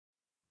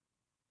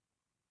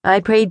I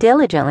prayed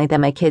diligently that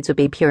my kids would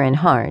be pure in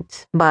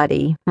heart,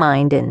 body,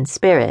 mind, and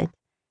spirit,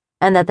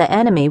 and that the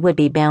enemy would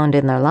be bound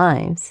in their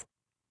lives.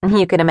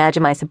 You can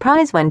imagine my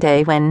surprise one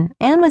day when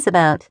Anne was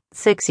about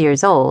 6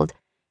 years old,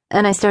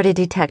 and I started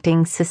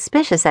detecting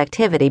suspicious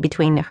activity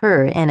between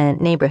her and a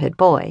neighborhood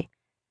boy.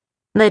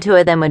 The two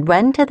of them would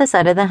run to the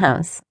side of the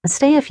house,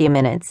 stay a few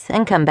minutes,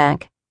 and come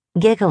back,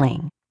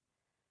 giggling.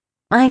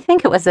 I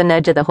think it was a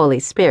nudge of the Holy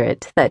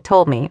Spirit that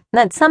told me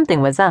that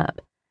something was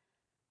up.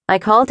 I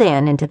called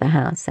Anne into the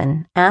house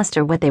and asked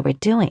her what they were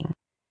doing.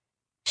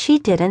 She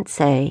didn't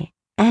say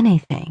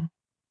anything,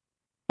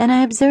 and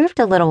I observed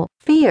a little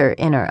fear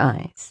in her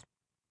eyes.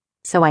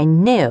 So I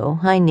knew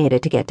I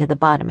needed to get to the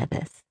bottom of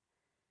this.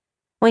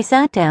 We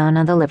sat down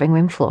on the living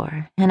room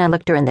floor, and I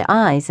looked her in the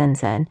eyes and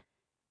said,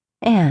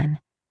 "Anne,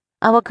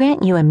 I will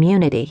grant you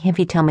immunity if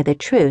you tell me the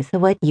truth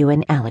of what you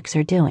and Alex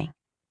are doing."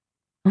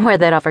 Where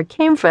that offer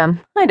came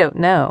from, I don't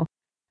know.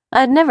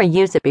 I'd never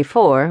used it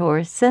before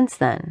or since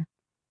then.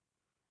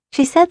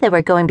 She said they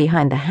were going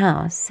behind the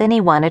house, and he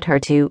wanted her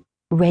to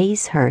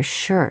raise her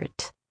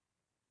shirt.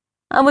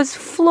 I was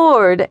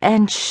floored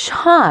and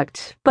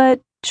shocked,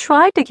 but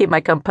tried to keep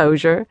my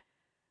composure.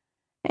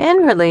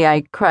 Inwardly,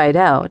 I cried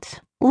out,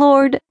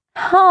 "Lord,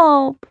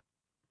 help!"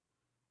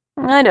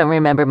 I don't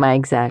remember my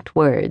exact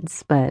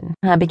words, but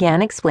I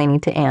began explaining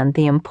to Anne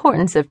the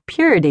importance of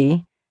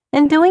purity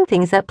and doing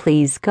things that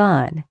please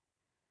God.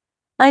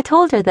 I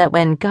told her that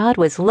when God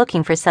was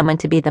looking for someone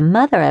to be the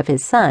mother of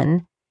his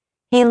son,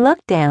 he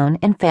looked down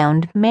and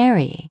found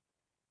Mary,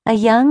 a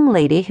young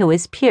lady who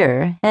was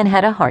pure and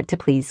had a heart to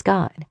please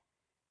God.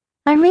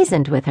 I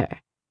reasoned with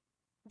her.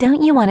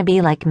 Don't you want to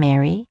be like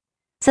Mary,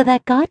 so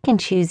that God can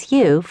choose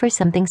you for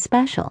something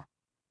special?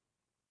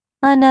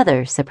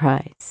 Another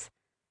surprise.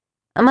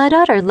 My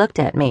daughter looked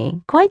at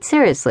me quite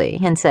seriously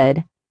and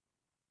said,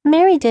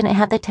 "Mary didn't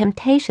have the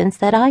temptations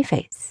that I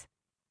face."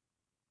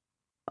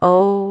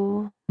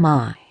 Oh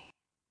my.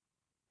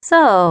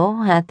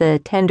 So, at the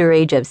tender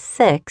age of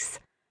 6,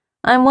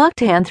 I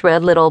walked Anne through a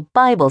little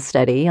Bible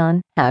study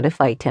on how to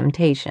fight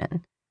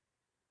temptation.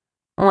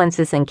 Once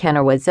this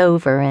encounter was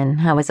over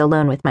and I was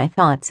alone with my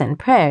thoughts and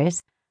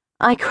prayers,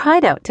 I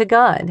cried out to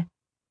God.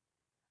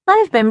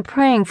 I've been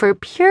praying for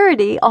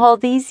purity all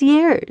these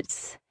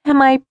years, and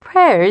my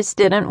prayers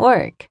didn't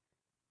work.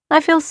 I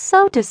feel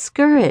so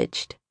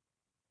discouraged.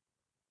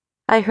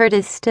 I heard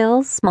a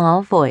still,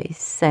 small voice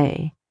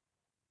say,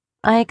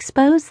 "I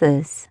expose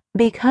this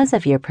because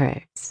of your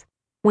prayers.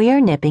 We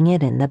are nipping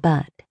it in the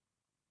bud."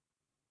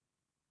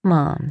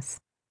 Moms,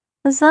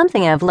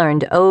 something I've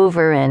learned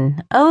over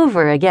and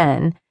over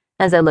again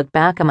as I look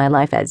back on my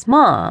life as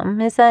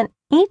mom is that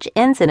each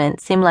incident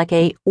seemed like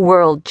a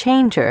world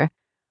changer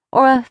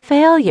or a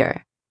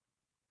failure.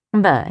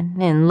 But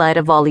in light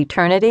of all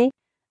eternity,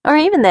 or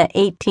even the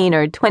 18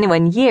 or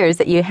 21 years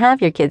that you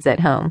have your kids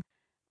at home,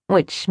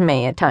 which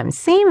may at times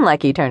seem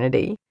like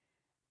eternity,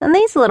 and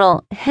these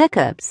little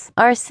hiccups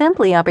are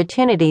simply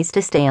opportunities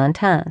to stay on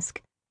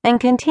task and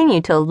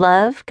continue to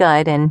love,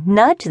 guide, and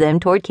nudge them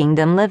toward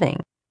kingdom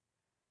living.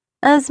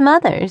 As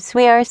mothers,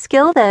 we are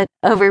skilled at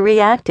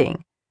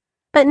overreacting,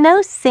 but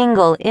no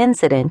single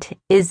incident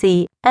is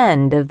the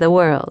end of the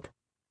world.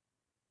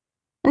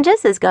 And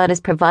just as God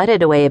has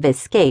provided a way of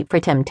escape for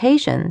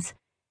temptations,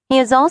 He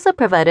has also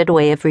provided a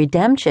way of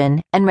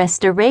redemption and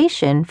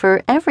restoration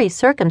for every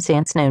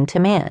circumstance known to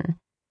man.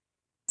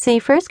 See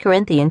 1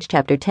 Corinthians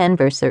chapter 10,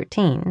 verse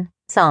 13,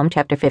 Psalm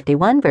chapter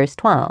 51, verse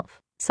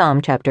 12,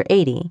 Psalm chapter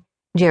 80,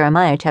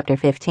 Jeremiah chapter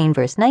 15,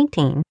 verse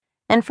 19,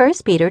 and 1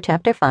 Peter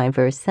chapter 5,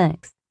 verse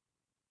 6.